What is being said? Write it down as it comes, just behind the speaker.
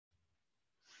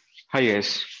Hi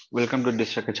guys, welcome to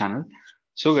Digital Rakesh channel.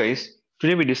 So guys,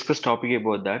 today we discuss topic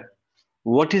about that.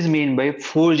 What is mean by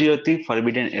 403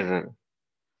 forbidden error?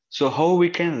 So how we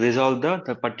can resolve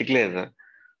the particular error?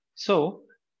 So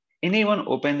anyone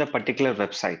open the particular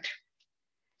website,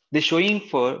 they showing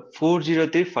for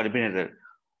 403 forbidden error.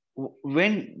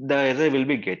 When the error will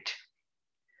be get?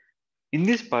 In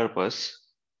this purpose,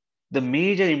 the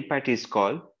major impact is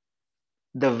called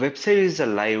the website is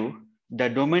alive, the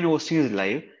domain hosting is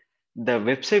live, the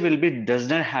website will be does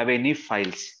not have any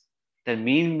files. That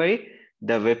mean by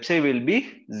the website will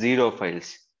be zero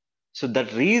files. So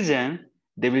that reason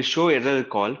they will show error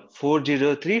called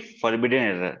 403 forbidden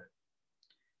error.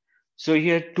 So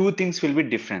here two things will be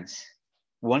difference.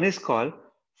 One is called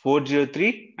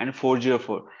 403 and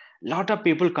 404. Lot of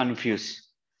people confuse.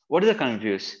 What is the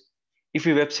confuse? If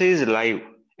your website is live,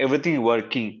 everything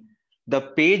working, the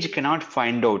page cannot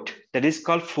find out. That is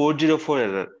called 404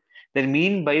 error. That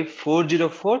mean by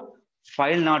 404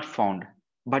 file not found.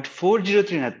 But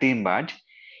 403 nothing but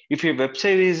if your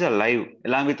website is alive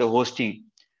along with the hosting,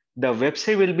 the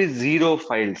website will be zero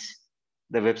files.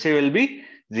 The website will be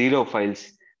zero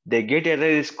files. The get error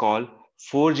is called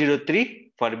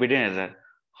 403 forbidden error.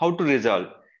 How to resolve?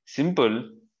 Simple.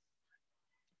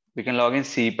 We can log in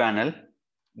cPanel,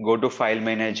 go to file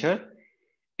manager.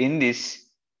 In this,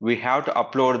 we have to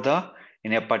upload the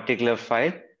in a particular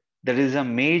file. There is a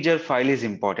major file is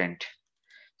important.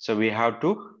 So we have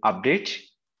to update.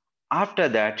 After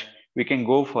that, we can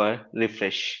go for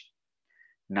refresh.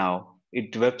 Now,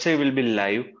 its website will be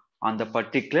live on the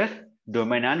particular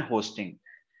domain and hosting.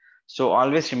 So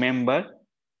always remember,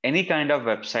 any kind of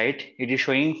website, it is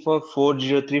showing for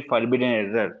 403 forbidden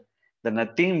error. The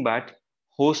nothing but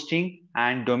hosting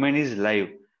and domain is live,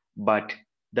 but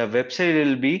the website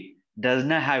will be does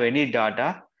not have any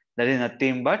data. That is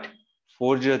nothing but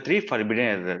 403 forbidden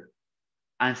error.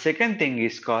 And second thing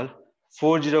is called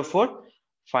 404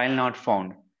 file not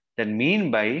found. That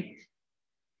mean by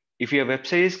if your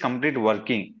website is complete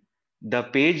working, the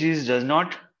page is does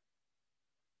not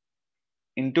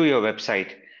into your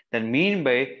website. Then mean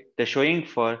by the showing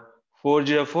for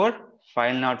 404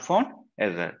 file not found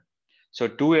error. So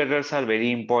two errors are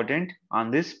very important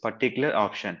on this particular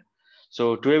option.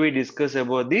 So today we discuss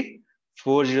about the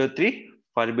 403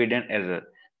 forbidden error.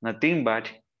 Nothing but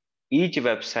each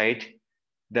website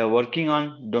the working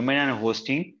on domain and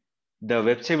hosting, the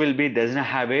website will be doesn't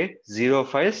have a zero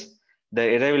files. The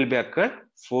error will be occur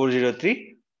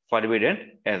 403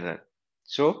 forbidden error.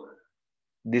 So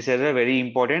this error very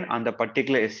important on the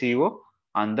particular SEO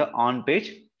on the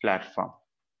on-page platform.